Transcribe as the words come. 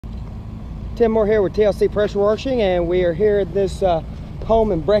Tim Moore here with TLC Pressure Washing, and we are here at this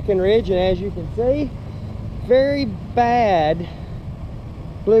home in Breckenridge, and as you can see, very bad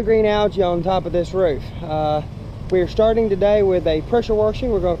blue-green algae on top of this roof. We are starting today with a pressure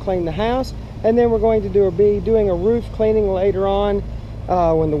washing. We're going to clean the house, and then we're going to be doing a roof cleaning later on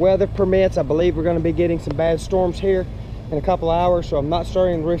when the weather permits. I believe we're going to be getting some bad storms here in a couple hours, so I'm not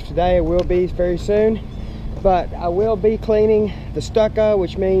starting the roof today. It will be very soon, but I will be cleaning the stucco,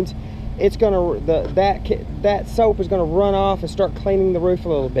 which means it's gonna that soap is gonna run off and start cleaning the roof a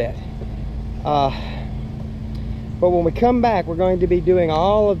little bit. But when we come back, we're going to be doing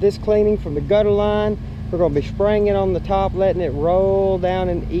all of this cleaning from the gutter line. We're going to be spraying it on the top, letting it roll down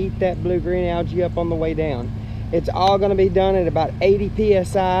and eat that blue-green algae up on the way down. It's all going to be done at about 80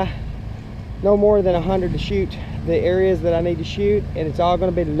 psi, no more than 100 to shoot the areas that I need to shoot, and it's all going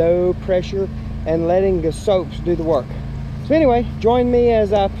to be low pressure and letting the soaps do the work. So anyway, join me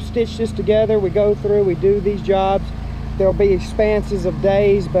as I stitch this together. We go through, we do these jobs. There'll be expanses of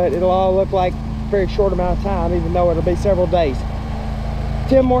days, but it'll all look like a very short amount of time, even though it'll be several days.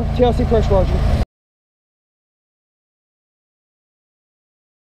 Tim Moore, TLC Pressure Washing.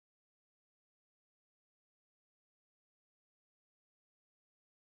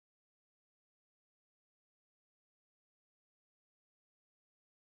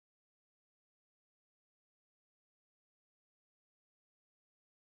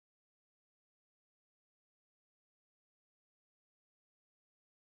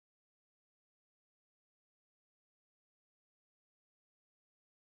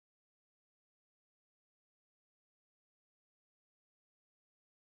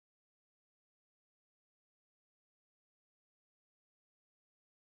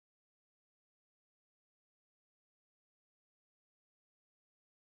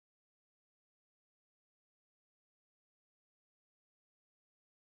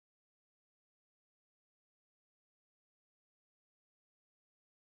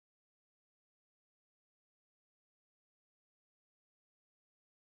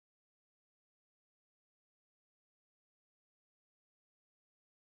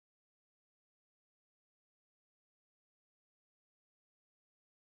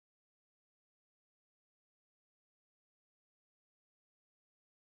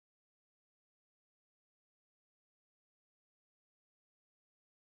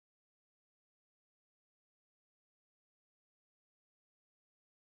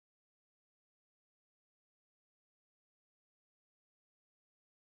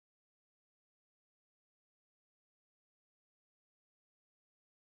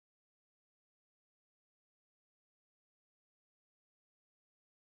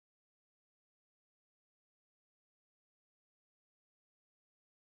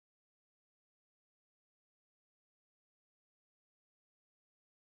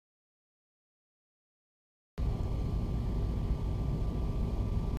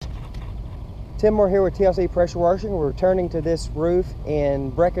 Tim Moore here with TLC Pressure Washing. We're returning to this roof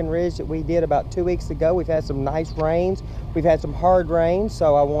in Breckenridge that we did about 2 weeks ago. We've had some nice rains. We've had some hard rains,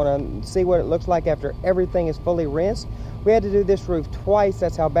 so I want to see what it looks like after everything is fully rinsed. We had to do this roof twice.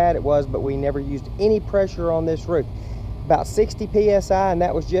 That's how bad it was, but we never used any pressure on this roof. About 60 psi, and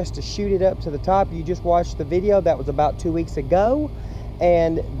that was just to shoot it up to the top. You just watched the video. That was about 2 weeks ago,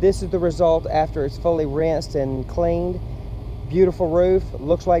 and this is the result after it's fully rinsed and cleaned. Beautiful roof,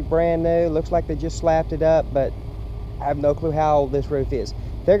 looks like brand new, looks like they just slapped it up, but I have no clue how old this roof is.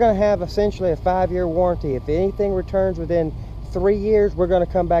 They're going to have essentially a 5-year warranty. If anything returns within 3 years, we're going to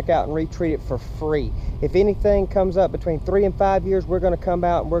come back out and retreat it for free. If anything comes up between 3 and 5 years, we're going to come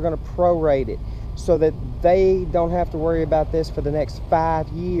out and we're going to prorate it so that they don't have to worry about this for the next 5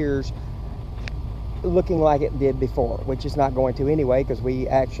 years looking like it did before, which is not going to anyway, because we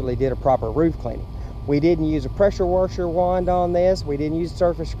actually did a proper roof cleaning. We didn't use a pressure washer wand on this. We didn't use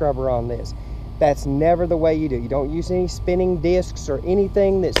surface scrubber on this. That's never the way you do. You don't use any spinning discs or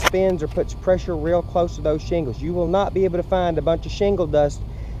anything that spins or puts pressure real close to those shingles. You will not be able to find a bunch of shingle dust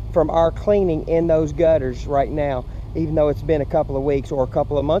from our cleaning in those gutters right now, even though it's been a couple of weeks or a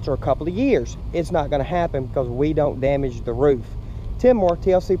couple of months or a couple of years. It's not going to happen because we don't damage the roof. Tim Moore,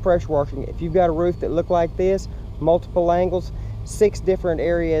 TLC Pressure Washing. If you've got a roof that looked like this, multiple angles, 6 different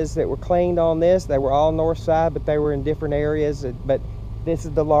areas that were cleaned on this. They were all north side, but they were in different areas, but this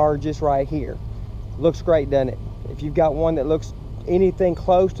is the largest right here. Looks great, doesn't it? If you've got one that looks anything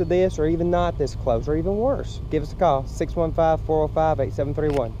close to this, or even not this close, or even worse, give us a call,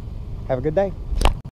 615-405-8731. Have a good day.